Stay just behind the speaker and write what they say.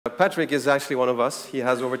Patrick is actually one of us. He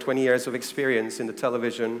has over 20 years of experience in the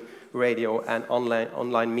television, radio, and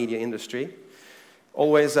online media industry,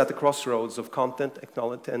 always at the crossroads of content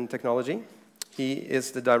and technology. He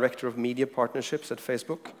is the Director of Media Partnerships at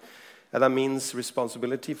Facebook, and that means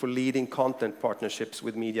responsibility for leading content partnerships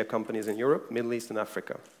with media companies in Europe, Middle East, and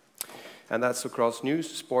Africa. And that's across news,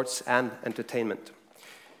 sports, and entertainment.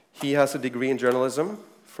 He has a degree in journalism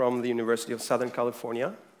from the University of Southern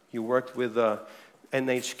California. He worked with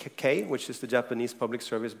NHK, which is the Japanese public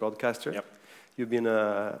service broadcaster. Yep. You've been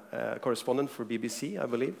a correspondent for BBC, I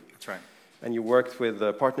believe. That's right. And you worked with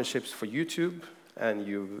partnerships for YouTube, and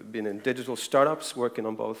you've been in digital startups working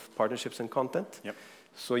on both partnerships and content. Yep.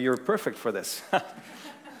 So you're perfect for this.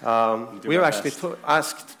 We have actually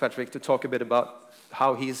asked Patrick to talk a bit about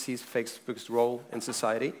how he sees Facebook's role in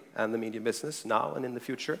society and the media business now and in the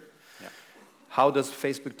future. Yeah. How does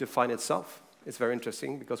Facebook define itself? It's very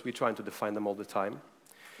interesting because we're trying to define them all the time.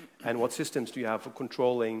 And what systems do you have for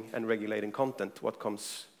controlling and regulating content? What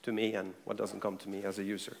comes to me and what doesn't come to me as a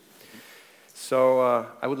user? So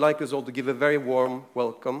I would like us all to give a very warm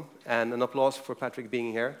welcome and an applause for Patrick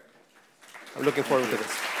being here. I'm looking forward to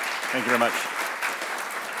this. Thank you very much.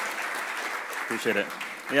 Appreciate it.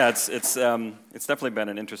 Yeah, it's definitely been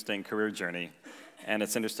an interesting career journey, and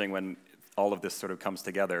it's interesting when all of this sort of comes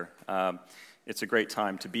together. It's a great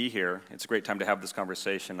time to be here. It's a great time to have this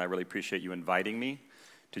conversation. I really appreciate you inviting me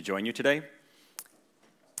to join you today.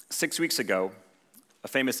 6 weeks ago, a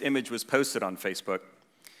famous image was posted on Facebook.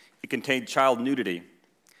 It contained child nudity,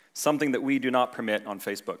 something that we do not permit on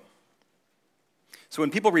Facebook. So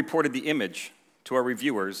when people reported the image to our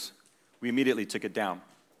reviewers, we immediately took it down.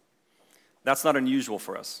 That's not unusual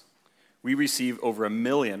for us. We receive over 1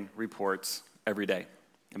 million reports every day,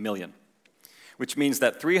 1 million, which means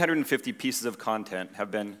that 350 pieces of content have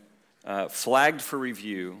been flagged for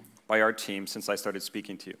review by our team since I started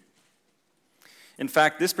speaking to you. In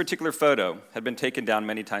fact, this particular photo had been taken down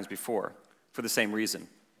many times before for the same reason.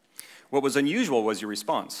 What was unusual was your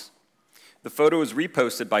response. The photo was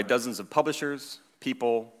reposted by dozens of publishers,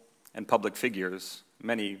 people, and public figures,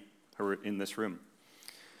 many who are in this room.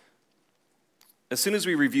 As soon as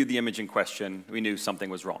we reviewed the image in question, we knew something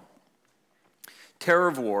was wrong. Terror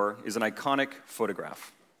of War is an iconic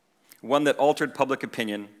photograph, one that altered public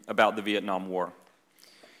opinion about the Vietnam War.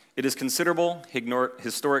 It has considerable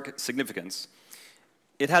historic significance.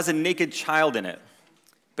 It has a naked child in it,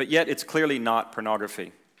 but yet it's clearly not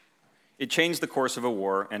pornography. It changed the course of a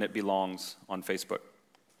war, and it belongs on Facebook.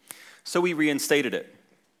 So we reinstated it.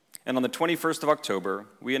 And on the 21st of October,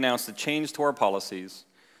 we announced a change to our policies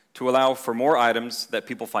to allow for more items that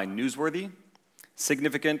people find newsworthy,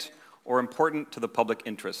 significant, or important to the public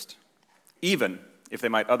interest, even if they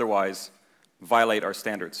might otherwise violate our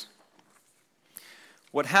standards.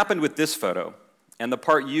 What happened with this photo, and the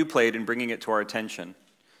part you played in bringing it to our attention,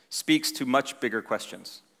 speaks to much bigger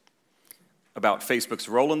questions about Facebook's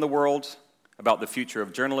role in the world, about the future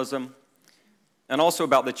of journalism, and also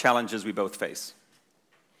about the challenges we both face.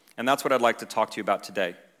 And that's what I'd like to talk to you about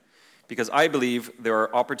today, because I believe there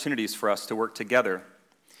are opportunities for us to work together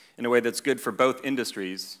in a way that's good for both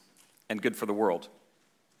industries and good for the world.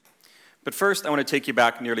 But first, I want to take you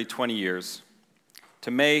back nearly 20 years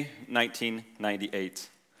to May 1998.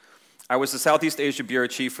 I was the Southeast Asia Bureau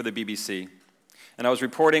Chief for the BBC, and I was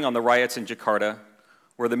reporting on the riots in Jakarta,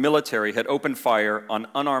 where the military had opened fire on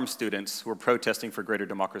unarmed students who were protesting for greater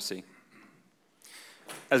democracy.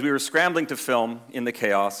 As we were scrambling to film in the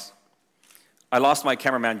chaos, I lost my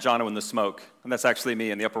cameraman, Jono, in the smoke, and that's actually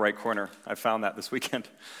me in the upper right corner. I found that this weekend.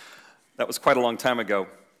 That was quite a long time ago,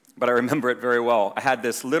 but I remember it very well. I had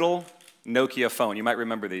this little Nokia phone. You might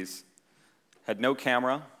remember these. Had no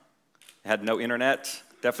camera, had no internet,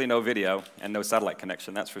 definitely no video, and no satellite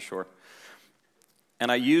connection, that's for sure.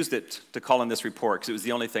 And I used it to call in this report because it was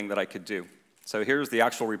the only thing that I could do. So here's the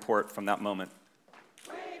actual report from that moment.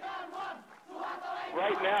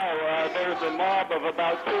 Right now, there's a mob of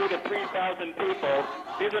about 2,000 to 3,000 people.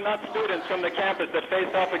 These are not students from the campus that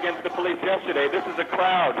faced off against the police yesterday. This is a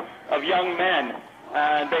crowd of young men.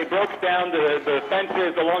 And they broke down the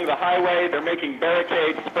fences along the highway. They're making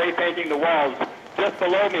barricades, spray painting the walls. Just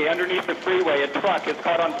below me, underneath the freeway, a truck is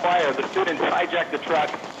caught on fire. The students hijacked the truck,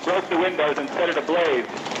 broke the windows, and set it ablaze.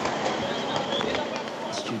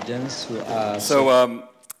 Students who are...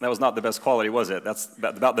 That was not the best quality, was it? That's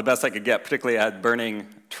about the best I could get. Particularly, I had burning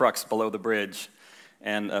trucks below the bridge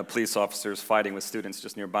and police officers fighting with students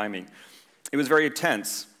just nearby me. It was very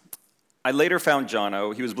tense. I later found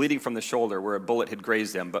Jono. He was bleeding from the shoulder where a bullet had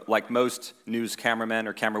grazed him, but like most news cameramen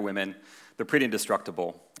or camerawomen, they're pretty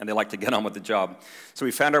indestructible, and they like to get on with the job. So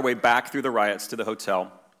we found our way back through the riots to the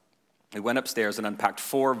hotel. We went upstairs and unpacked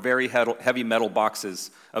 4 very heavy metal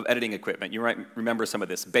boxes of editing equipment. You might remember some of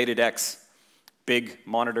this. Beta decks, big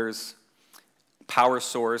monitors, power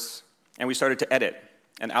source, and we started to edit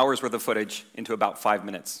an hour's worth of footage into about 5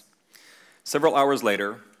 minutes. Several hours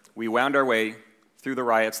later, we wound our way through the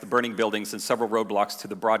riots, the burning buildings, and several roadblocks to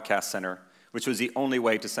the broadcast center, which was the only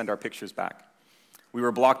way to send our pictures back. We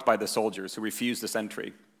were blocked by the soldiers who refused us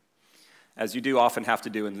entry. As you do often have to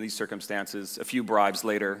do in these circumstances, a few bribes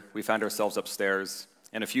later, we found ourselves upstairs,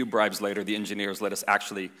 and a few bribes later, the engineers let us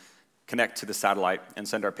actually connect to the satellite and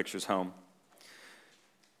send our pictures home.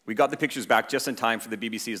 We got the pictures back just in time for the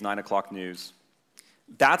BBC's 9 o'clock news.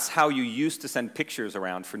 That's how you used to send pictures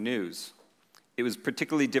around for news. It was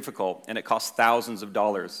particularly difficult, and it cost thousands of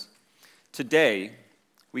dollars. Today,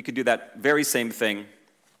 we could do that very same thing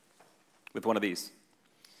with one of these.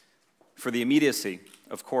 For the immediacy,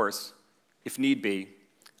 of course, if need be,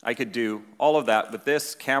 I could do all of that with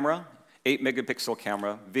this camera, 8-megapixel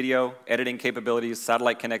camera, video, editing capabilities,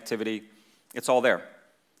 satellite connectivity. It's all there,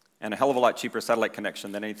 and a hell of a lot cheaper satellite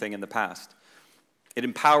connection than anything in the past. It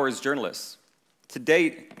empowers journalists. To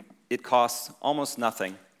date, it costs almost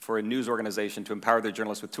nothing for a news organization to empower their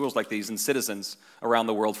journalists with tools like these, and citizens around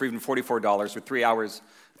the world for even $44 with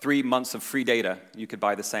 3 months of free data, you could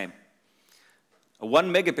buy the same. A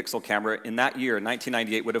 1-megapixel camera in that year,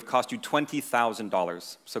 1998, would have cost you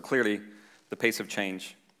 $20,000. So clearly, the pace of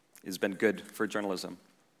change has been good for journalism.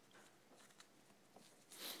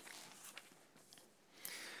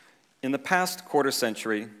 In the past quarter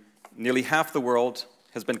century, nearly half the world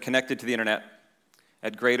has been connected to the internet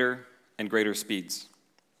at greater and greater speeds.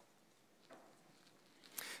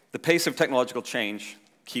 The pace of technological change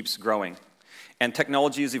keeps growing, and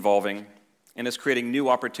technology is evolving and is creating new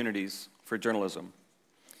opportunities for journalism.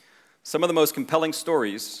 Some of the most compelling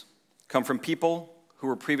stories come from people who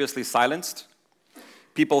were previously silenced,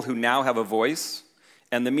 people who now have a voice,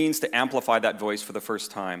 and the means to amplify that voice for the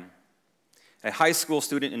first time. A high school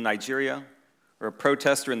student in Nigeria or a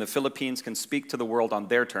protester in the Philippines can speak to the world on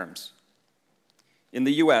their terms. In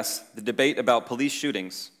the US, the debate about police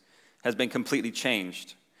shootings has been completely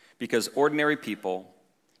changed because ordinary people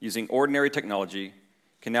using ordinary technology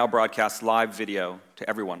can now broadcast live video to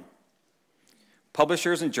everyone.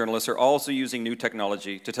 Publishers and journalists are also using new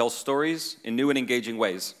technology to tell stories in new and engaging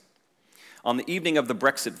ways. On the evening of the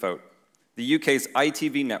Brexit vote, the UK's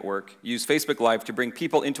ITV network used Facebook Live to bring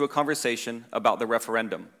people into a conversation about the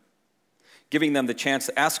referendum, giving them the chance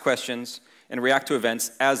to ask questions and react to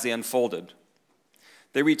events as they unfolded.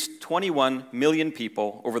 They reached 21 million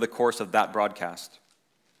people over the course of that broadcast.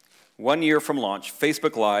 1 year from launch,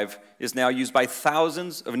 Facebook Live is now used by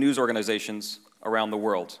thousands of news organizations around the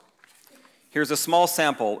world. Here's a small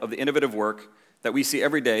sample of the innovative work that we see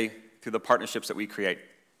every day through the partnerships that we create.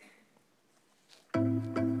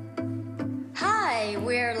 Hi,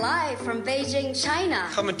 we're live from Beijing, China.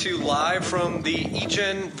 Coming to you live from the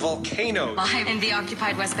Ijen volcano. Live in the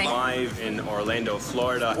occupied West Bank. Live in Orlando,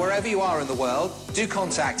 Florida. Wherever you are in the world, do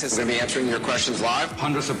contact us. We're going to be answering your questions live.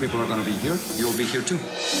 Hundreds of people are going to be here. You'll be here too.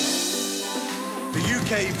 The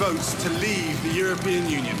UK votes to leave the European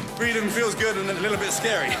Union. Freedom feels good and a little bit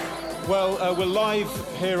scary. Well, we're live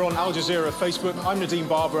here on Al Jazeera Facebook. I'm Nadine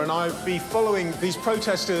Barber, and I'll be following these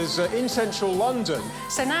protesters in central London.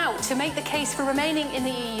 So now, to make the case for remaining in the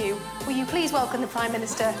EU, will you please welcome the Prime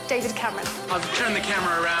Minister, David Cameron? I'll turn the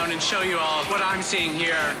camera around and show you all what I'm seeing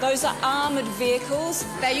here. Those are armoured vehicles.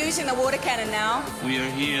 They're using the water cannon now. We are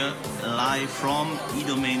here live from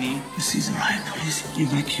Idomeni. This is the riot police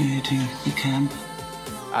evacuating the camp.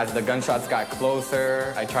 As the gunshots got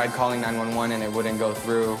closer, I tried calling 911 and it wouldn't go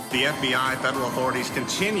through. The FBI, federal authorities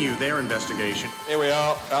continue their investigation. Here we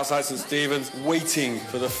are outside St Stephen's, waiting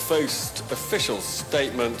for the first official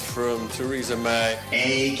statement from Theresa May.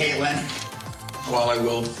 Hey, Caitlin. While I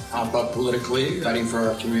will help up politically, fighting for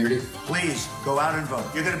our community. Please, go out and vote.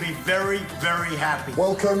 You're going to be very, very happy.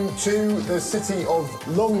 Welcome to the city of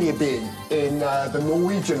Longyearbyen in the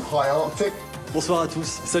Norwegian High Arctic. Bonsoir à tous,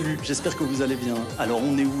 salut, j'espère que vous allez bien. Alors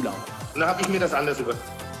on est où là? Na, hab ich mir das anders über.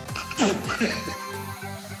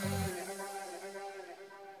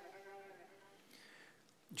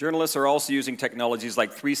 Journalists are also using technologies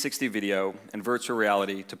like 360 video and virtual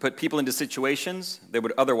reality to put people into situations they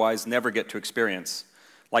would otherwise never get to experience,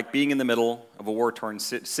 like being in the middle of a war-torn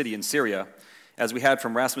city in Syria, as we had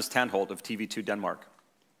from Rasmus Tandholt of TV2 Denmark.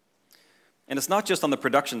 And it's not just on the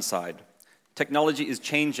production side. Technology is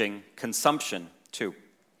changing consumption, too.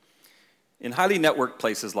 In highly networked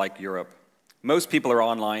places like Europe, most people are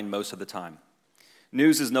online most of the time.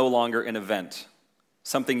 News is no longer an event,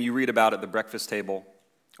 something you read about at the breakfast table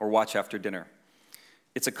or watch after dinner.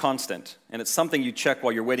 It's a constant, and it's something you check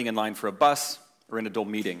while you're waiting in line for a bus or in a dull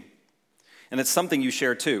meeting. And it's something you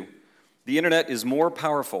share too. The internet is more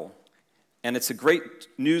powerful, and it's a great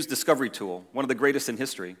news discovery tool, one of the greatest in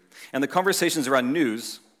history. And the conversations around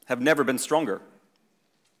news have never been stronger.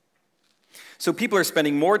 So people are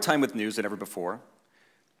spending more time with news than ever before.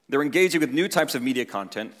 They're engaging with new types of media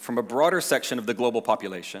content from a broader section of the global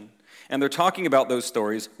population, and they're talking about those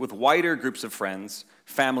stories with wider groups of friends,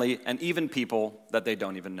 family, and even people that they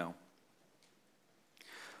don't even know.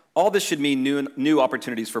 All this should mean new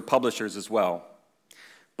opportunities for publishers as well.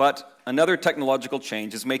 But another technological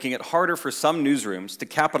change is making it harder for some newsrooms to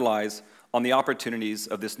capitalize on the opportunities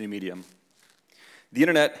of this new medium. The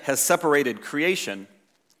internet has separated creation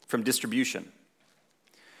from distribution.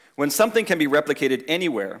 When something can be replicated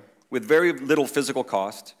anywhere with very little physical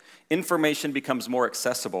cost, information becomes more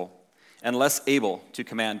accessible and less able to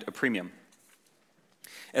command a premium.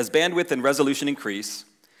 As bandwidth and resolution increase,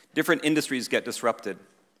 different industries get disrupted.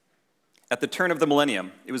 At the turn of the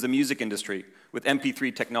millennium, it was the music industry with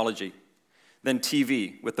MP3 technology, then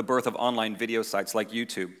TV with the birth of online video sites like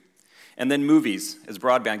YouTube, and then movies as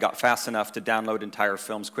broadband got fast enough to download entire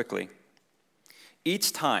films quickly.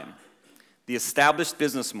 Each time, the established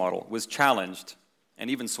business model was challenged and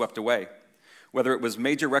even swept away, whether it was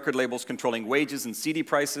major record labels controlling wages and CD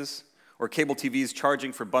prices or cable TVs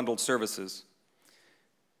charging for bundled services.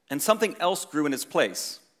 And something else grew in its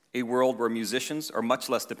place, a world where musicians are much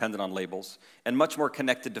less dependent on labels and much more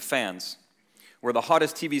connected to fans, where the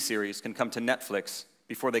hottest TV series can come to Netflix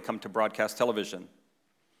before they come to broadcast television.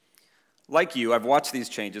 Like you, I've watched these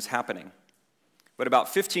changes happening. But about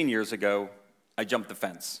 15 years ago, I jumped the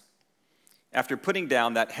fence. After putting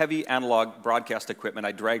down that heavy analog broadcast equipment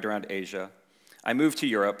I dragged around Asia, I moved to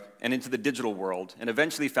Europe and into the digital world and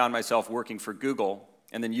eventually found myself working for Google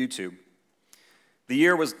and then YouTube. The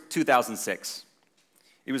year was 2006.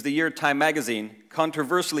 It was the year Time magazine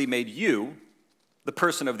controversially made you the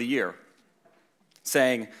person of the year,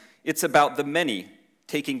 saying it's about the many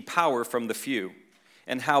taking power from the few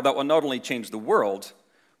and how that will not only change the world,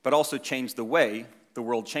 but also change the way the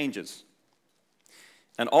world changes.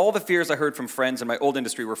 And all the fears I heard from friends in my old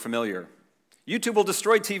industry were familiar. YouTube will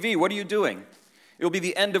destroy TV. What are you doing? It will be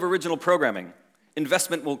the end of original programming.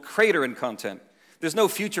 Investment will crater in content. There's no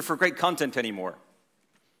future for great content anymore.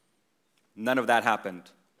 None of that happened.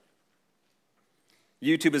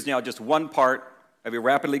 YouTube is now just one part of a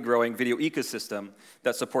rapidly growing video ecosystem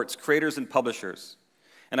that supports creators and publishers.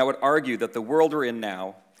 And I would argue that the world we're in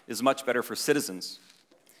now is much better for citizens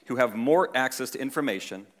who have more access to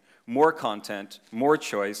information, more content, more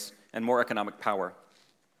choice, and more economic power.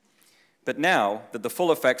 But now that the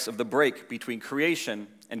full effects of the break between creation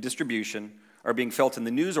and distribution are being felt in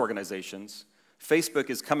the news organizations, Facebook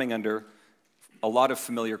is coming under a lot of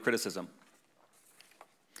familiar criticism.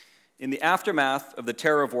 In the aftermath of the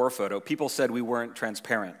terror of war photo, people said we weren't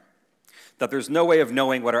transparent, that there's no way of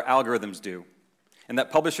knowing what our algorithms do, and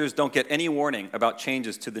that publishers don't get any warning about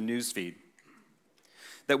changes to the news feed,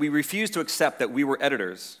 that we refused to accept that we were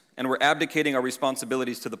editors and were abdicating our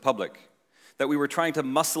responsibilities to the public, that we were trying to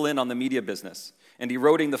muscle in on the media business and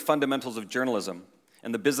eroding the fundamentals of journalism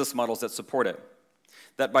and the business models that support it,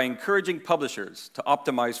 that by encouraging publishers to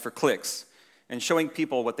optimize for clicks and showing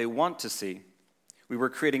people what they want to see, we were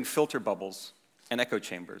creating filter bubbles and echo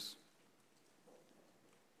chambers.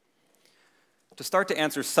 To start to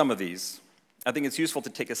answer some of these, I think it's useful to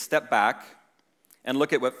take a step back and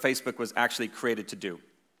look at what Facebook was actually created to do.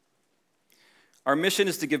 Our mission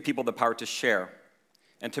is to give people the power to share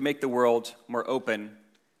and to make the world more open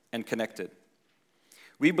and connected.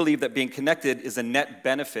 We believe that being connected is a net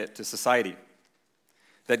benefit to society,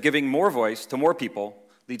 that giving more voice to more people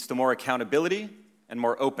leads to more accountability and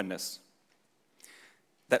more openness,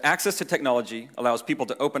 that access to technology allows people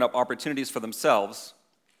to open up opportunities for themselves,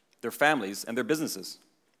 their families, and their businesses.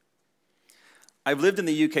 I've lived in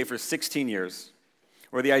the UK for 16 years,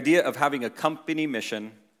 where the idea of having a company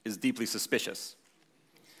mission is deeply suspicious.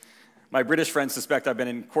 My British friends suspect I've been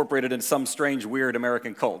incorporated in some strange, weird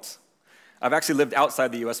American cult. I've actually lived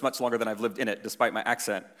outside the US much longer than I've lived in it, despite my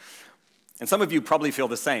accent. And some of you probably feel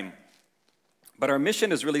the same. But our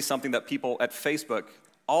mission is really something that people at Facebook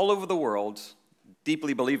all over the world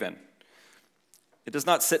deeply believe in. It does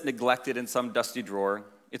not sit neglected in some dusty drawer.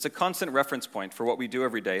 It's a constant reference point for what we do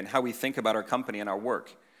every day and how we think about our company and our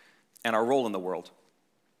work and our role in the world.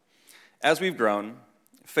 As we've grown,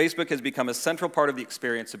 Facebook has become a central part of the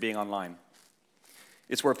experience of being online.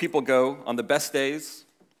 It's where people go on the best days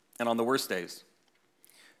and on the worst days.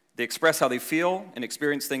 They express how they feel and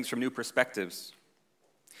experience things from new perspectives.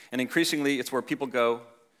 And increasingly, it's where people go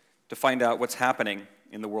to find out what's happening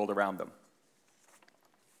in the world around them.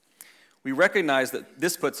 We recognize that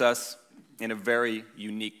this puts us in a very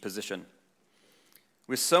unique position.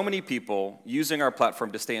 With so many people using our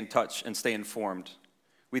platform to stay in touch and stay informed,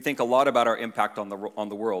 we think a lot about our impact on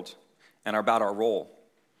the world and about our role.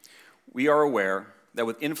 We are aware that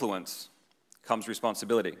with influence comes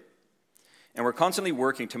responsibility. And we're constantly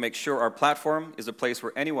working to make sure our platform is a place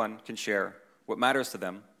where anyone can share what matters to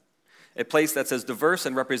them, a place that's as diverse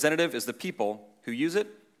and representative as the people who use it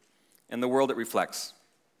and the world it reflects.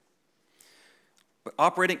 But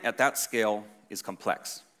operating at that scale is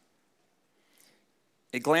complex.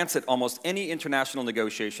 A glance at almost any international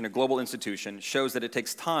negotiation or global institution shows that it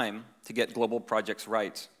takes time to get global projects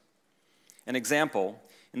right. An example,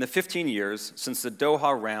 in the 15 years since the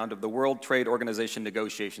Doha round of the World Trade Organization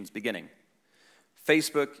negotiations beginning,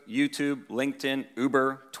 Facebook, YouTube, LinkedIn,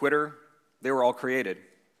 Uber, Twitter, they were all created.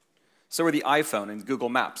 So were the iPhone and Google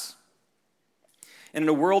Maps. And in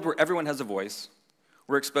a world where everyone has a voice,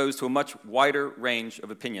 we're exposed to a much wider range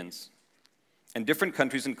of opinions. And different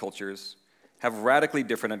countries and cultures have radically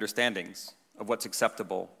different understandings of what's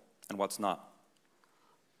acceptable and what's not.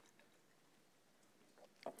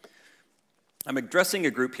 I'm addressing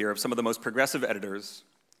a group here of some of the most progressive editors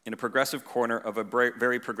in a progressive corner of a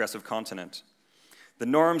very progressive continent. The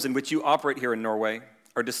norms in which you operate here in Norway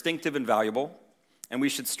are distinctive and valuable, and we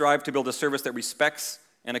should strive to build a service that respects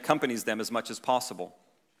and accompanies them as much as possible.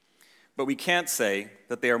 But we can't say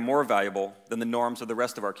that they are more valuable than the norms of the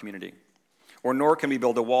rest of our community, or nor can we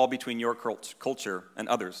build a wall between your culture and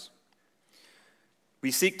others.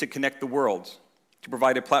 We seek to connect the world, to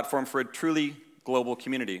provide a platform for a truly global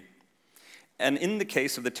community. And in the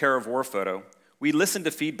case of the terror of war photo, we listen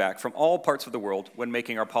to feedback from all parts of the world when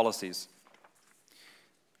making our policies.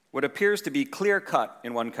 What appears to be clear-cut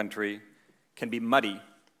in one country can be muddy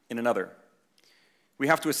in another. We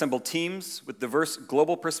have to assemble teams with diverse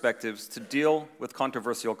global perspectives to deal with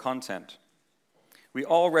controversial content. We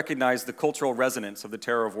all recognize the cultural resonance of the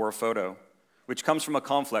terror of war photo, which comes from a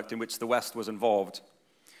conflict in which the West was involved.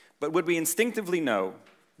 But would we instinctively know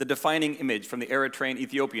the defining image from the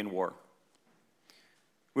Eritrean-Ethiopian war?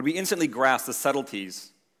 Would we instantly grasp the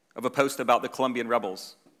subtleties of a post about the Colombian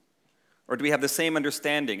rebels? Or do we have the same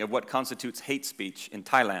understanding of what constitutes hate speech in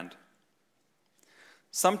Thailand?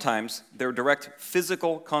 Sometimes there are direct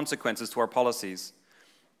physical consequences to our policies.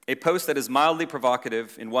 A post that is mildly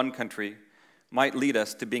provocative in one country might lead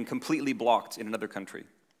us to being completely blocked in another country,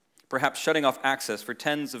 perhaps shutting off access for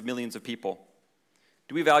tens of millions of people.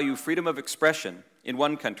 Do we value freedom of expression in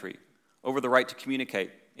one country over the right to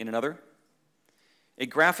communicate in another? A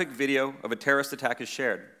graphic video of a terrorist attack is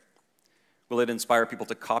shared. Will it inspire people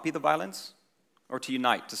to copy the violence or to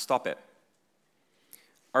unite to stop it?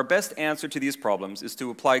 Our best answer to these problems is to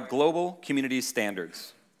apply global community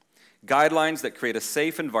standards, guidelines that create a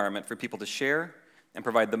safe environment for people to share and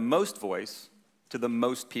provide the most voice to the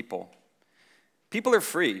most people. People are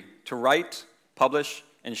free to write, publish,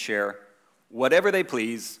 and share whatever they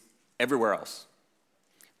please everywhere else.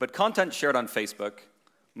 But content shared on Facebook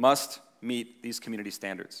must meet these community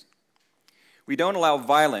standards. We don't allow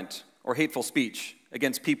violent or hateful speech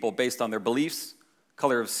against people based on their beliefs,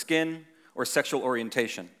 color of skin, or sexual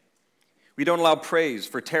orientation. We don't allow praise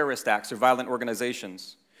for terrorist acts or violent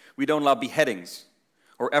organizations. We don't allow beheadings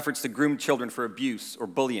or efforts to groom children for abuse or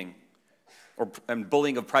bullying, and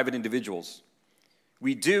bullying of private individuals.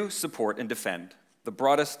 We do support and defend the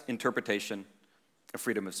broadest interpretation of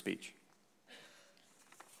freedom of speech.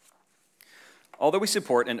 Although we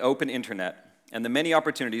support an open internet and the many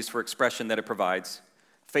opportunities for expression that it provides,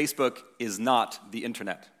 Facebook is not the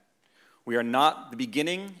internet. We are not the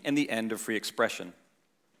beginning and the end of free expression.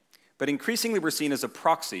 But increasingly we're seen as a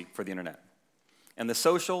proxy for the internet and the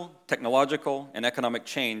social, technological, and economic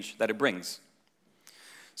change that it brings.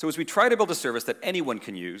 So as we try to build a service that anyone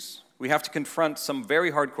can use, we have to confront some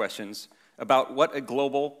very hard questions about what a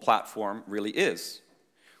global platform really is.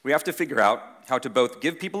 We have to figure out how to both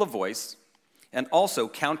give people a voice and also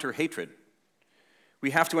counter hatred.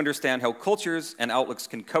 We have to understand how cultures and outlooks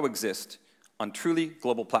can coexist on truly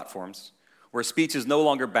global platforms where speech is no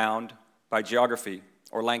longer bound by geography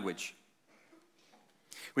or language.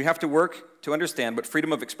 We have to work to understand what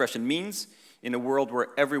freedom of expression means in a world where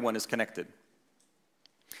everyone is connected.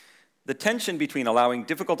 The tension between allowing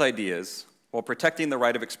difficult ideas while protecting the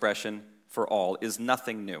right of expression for all is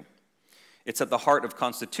nothing new. It's at the heart of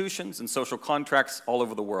constitutions and social contracts all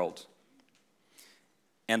over the world.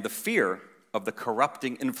 And the fear of the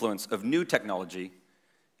corrupting influence of new technology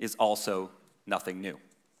is also nothing new.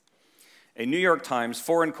 A New York Times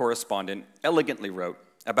foreign correspondent elegantly wrote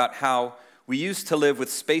about how we used to live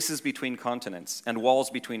with spaces between continents and walls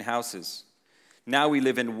between houses. Now we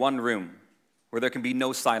live in one room where there can be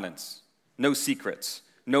no silence, no secrets,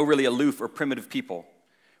 no really aloof or primitive people.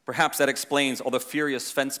 Perhaps that explains all the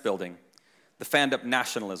furious fence building, the fanned-up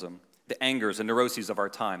nationalism, the angers and neuroses of our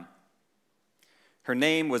time. Her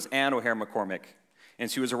name was Anne O'Hare McCormick, and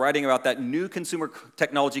she was writing about that new consumer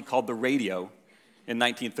technology called the radio in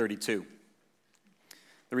 1932.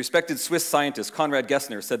 The respected Swiss scientist Konrad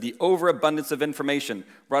Gessner said the overabundance of information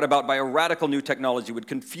brought about by a radical new technology would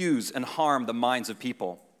confuse and harm the minds of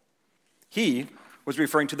people. He was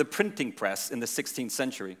referring to the printing press in the 16th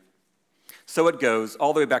century. So it goes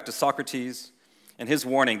all the way back to Socrates and his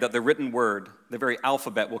warning that the written word, the very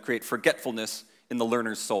alphabet, will create forgetfulness in the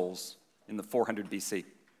learner's souls in the 400 BC.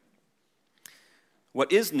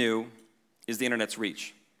 What is new is the internet's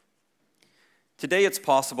reach. Today, it's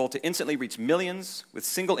possible to instantly reach millions with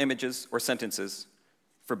single images or sentences,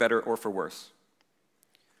 for better or for worse.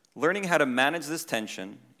 Learning how to manage this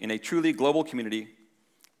tension in a truly global community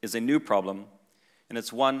is a new problem, and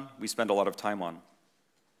it's one we spend a lot of time on.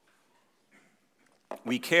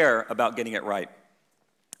 We care about getting it right.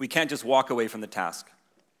 We can't just walk away from the task.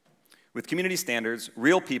 With community standards,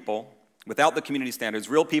 without the community standards,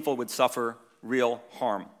 real people would suffer real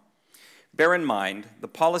harm. Bear in mind, the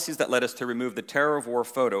policies that led us to remove the terror of war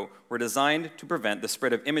photo were designed to prevent the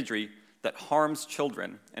spread of imagery that harms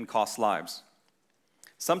children and costs lives.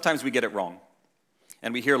 Sometimes we get it wrong,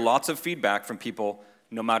 and we hear lots of feedback from people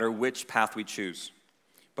no matter which path we choose.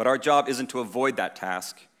 But our job isn't to avoid that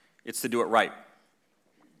task, it's to do it right.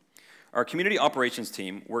 Our community operations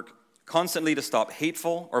team work constantly to stop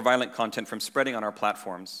hateful or violent content from spreading on our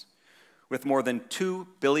platforms. With more than 2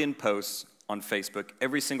 billion posts on Facebook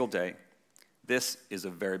every single day, this is a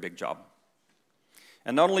very big job.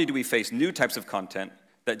 And not only do we face new types of content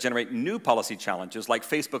that generate new policy challenges like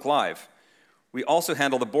Facebook Live, we also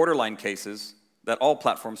handle the borderline cases that all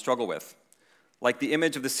platforms struggle with, like the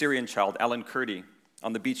image of the Syrian child, Alan Kurdi,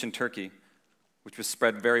 on the beach in Turkey, which was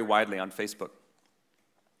spread very widely on Facebook.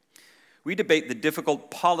 We debate the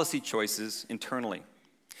difficult policy choices internally,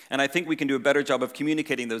 and I think we can do a better job of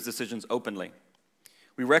communicating those decisions openly.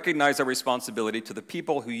 We recognize our responsibility to the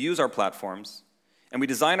people who use our platforms, and we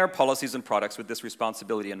design our policies and products with this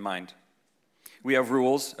responsibility in mind. We have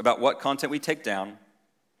rules about what content we take down,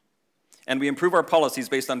 and we improve our policies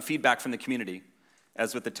based on feedback from the community,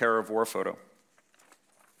 as with the terror of war photo.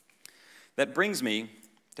 That brings me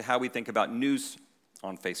to how we think about news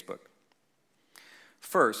on Facebook.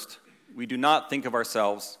 First, we do not think of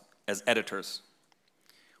ourselves as editors.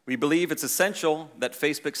 We believe it's essential that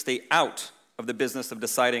Facebook stay out of the business of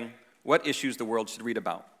deciding what issues the world should read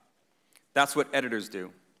about. That's what editors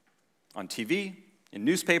do on TV, in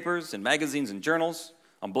newspapers, in magazines and journals,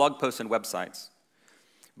 on blog posts and websites.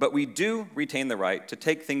 But we do retain the right to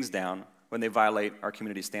take things down when they violate our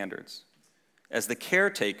community standards. As the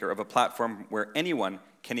caretaker of a platform where anyone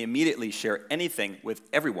can immediately share anything with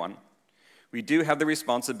everyone, we do have the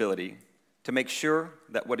responsibility to make sure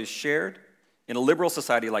that what is shared in a liberal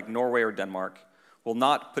society like Norway or Denmark will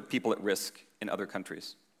not put people at risk in other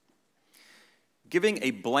countries. Giving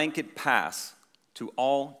a blanket pass to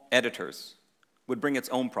all editors would bring its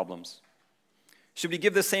own problems. Should we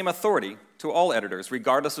give the same authority to all editors,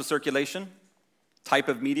 regardless of circulation, type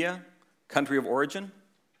of media, country of origin?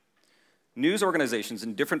 News organizations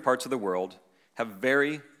in different parts of the world have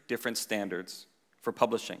very different standards for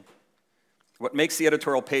publishing. What makes the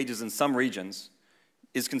editorial pages in some regions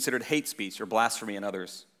is considered hate speech or blasphemy in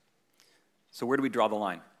others. So where do we draw the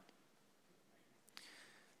line?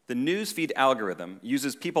 The newsfeed algorithm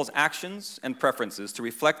uses people's actions and preferences to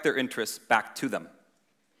reflect their interests back to them.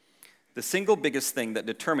 The single biggest thing that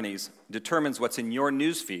determines what's in your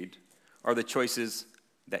newsfeed are the choices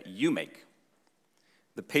that you make,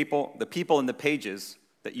 the people in the pages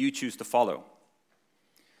that you choose to follow.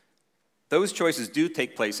 Those choices do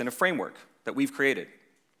take place in a framework that we've created.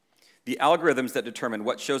 The algorithms that determine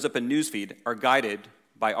what shows up in newsfeed are guided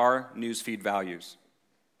by our newsfeed values.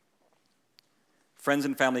 Friends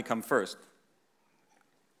and family come first.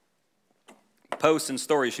 Posts and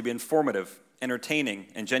stories should be informative, entertaining,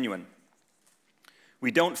 and genuine.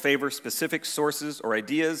 We don't favor specific sources or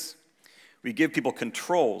ideas. We give people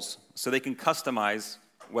controls so they can customize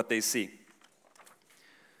what they see.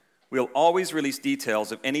 We'll always release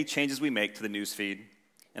details of any changes we make to the newsfeed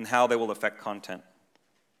and how they will affect content.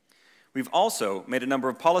 We've also made a number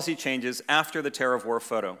of policy changes after the terror of war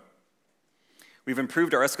photo. We've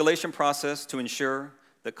improved our escalation process to ensure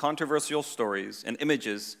that controversial stories and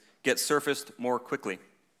images get surfaced more quickly.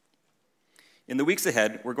 In the weeks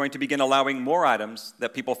ahead, we're going to begin allowing more items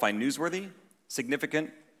that people find newsworthy,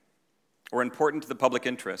 significant, or important to the public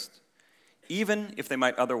interest, even if they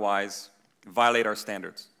might otherwise violate our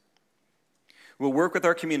standards. We'll work with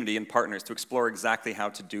our community and partners to explore exactly how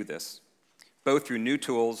to do this, both through new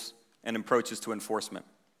tools and approaches to enforcement.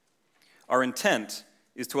 Our intent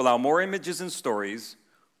is to allow more images and stories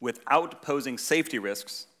without posing safety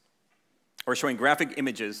risks or showing graphic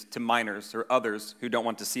images to minors or others who don't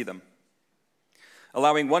want to see them.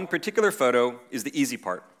 Allowing one particular photo is the easy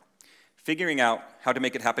part. Figuring out how to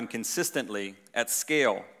make it happen consistently at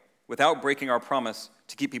scale without breaking our promise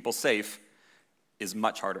to keep people safe is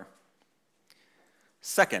much harder.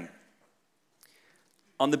 Second,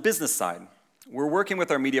 on the business side, we're working with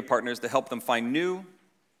our media partners to help them find new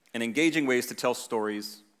and engaging ways to tell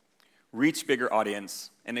stories, reach bigger audience,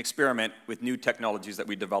 and experiment with new technologies that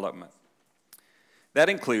we develop. That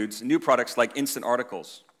includes new products like instant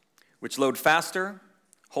articles, which load faster,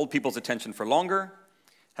 hold people's attention for longer,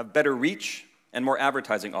 have better reach, and more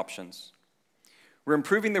advertising options. We're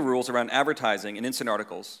improving the rules around advertising in instant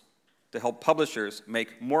articles to help publishers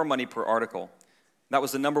make more money per article. That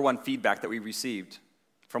was the #1 feedback that we received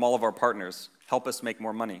from all of our partners: help us make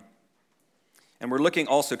more money. And we're looking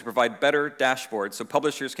also to provide better dashboards so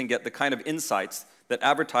publishers can get the kind of insights that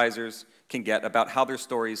advertisers can get about how their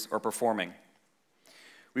stories are performing.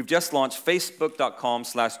 We've just launched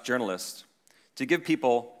facebook.com/journalist to give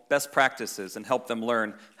people best practices and help them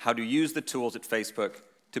learn how to use the tools at Facebook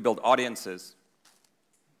to build audiences.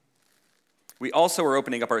 We also are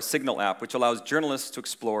opening up our Signal app, which allows journalists to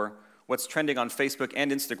explore what's trending on Facebook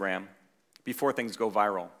and Instagram before things go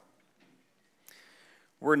viral.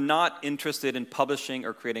 We're not interested in publishing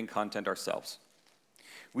or creating content ourselves.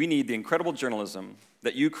 We need the incredible journalism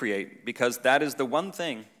that you create because that is the one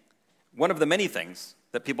of the many things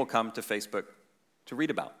that people come to Facebook to read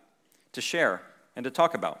about, to share, and to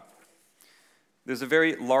talk about. There's a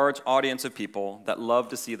very large audience of people that love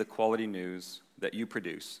to see the quality news that you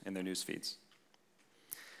produce in their news feeds.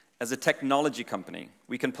 As a technology company,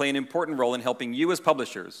 we can play an important role in helping you as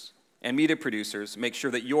publishers and media producers make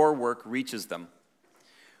sure that your work reaches them.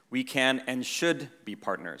 We can and should be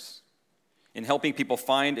partners in helping people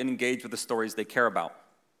find and engage with the stories they care about.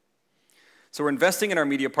 So we're investing in our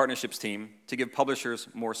media partnerships team to give publishers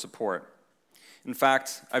more support. In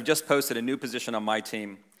fact, I've just posted a new position on my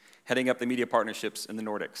team, heading up the media partnerships in the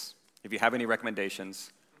Nordics. If you have any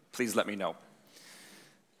recommendations, please let me know.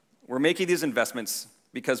 We're making these investments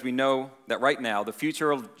because we know that right now the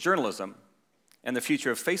future of journalism and the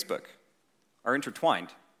future of Facebook are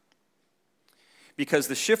intertwined. Because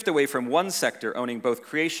the shift away from one sector owning both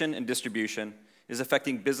creation and distribution is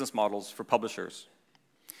affecting business models for publishers.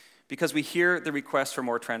 Because we hear the request for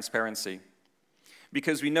more transparency.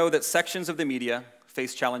 Because we know that sections of the media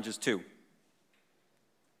face challenges too.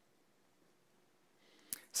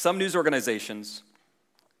 Some news organizations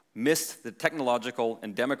missed the technological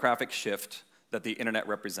and demographic shift that the internet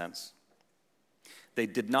represents. They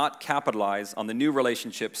did not capitalize on the new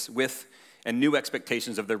relationships with and new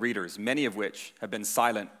expectations of their readers, many of which have been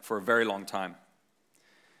silent for a very long time.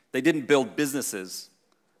 They didn't build businesses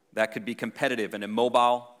that could be competitive in a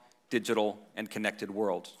mobile, digital, and connected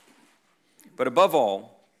world. But above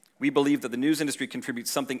all, we believe that the news industry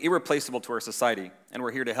contributes something irreplaceable to our society, and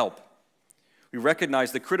we're here to help. We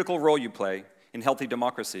recognize the critical role you play in healthy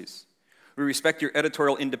democracies. We respect your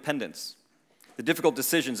editorial independence, the difficult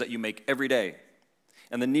decisions that you make every day,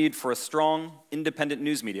 and the need for a strong, independent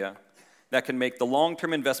news media that can make the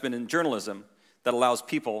long-term investment in journalism that allows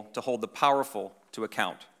people to hold the powerful to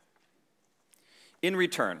account. In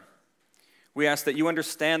return, we ask that you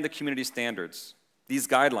understand the community standards, these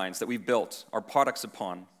guidelines that we've built our products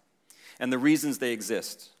upon, and the reasons they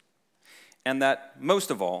exist, and that, most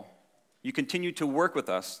of all, you continue to work with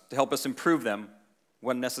us to help us improve them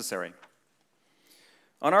when necessary.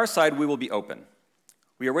 On our side, we will be open.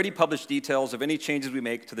 We already publish details of any changes we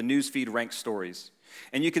make to the newsfeed ranked stories,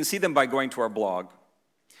 and you can see them by going to our blog.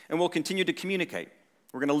 And we'll continue to communicate.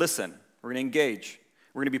 We're going to listen. We're going to engage.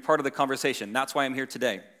 We're going to be part of the conversation. That's why I'm here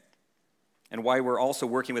today, and why we're also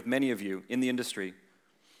working with many of you in the industry.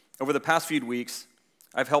 Over the past few weeks,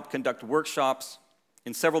 I've helped conduct workshops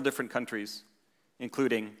in several different countries,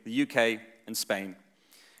 including the UK and Spain.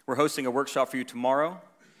 We're hosting a workshop for you tomorrow,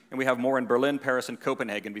 and we have more in Berlin, Paris, and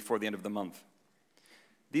Copenhagen before the end of the month.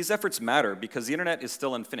 These efforts matter because the internet is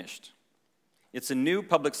still unfinished. It's a new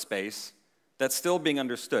public space that's still being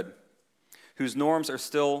understood, whose norms are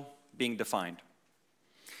still being defined.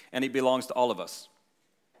 And it belongs to all of us.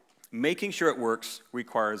 Making sure it works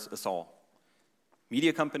requires us all.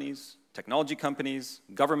 Media companies, technology companies,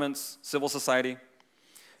 governments, civil society.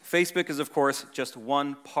 Facebook is, of course, just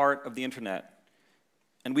one part of the internet,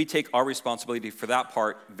 and we take our responsibility for that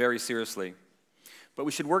part very seriously. But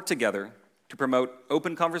we should work together to promote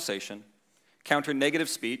open conversation, counter negative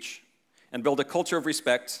speech, and build a culture of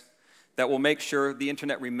respect that will make sure the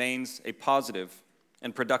internet remains a positive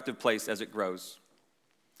and productive place as it grows.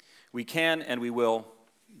 We can and we will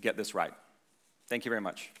get this right. Thank you very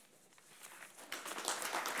much.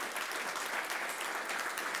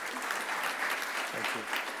 Thank you.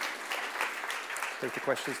 Take the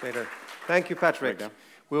questions later. Thank you, Patrick.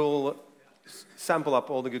 We'll sample up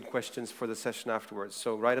all the good questions for the session afterwards.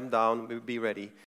 So write them down, be ready.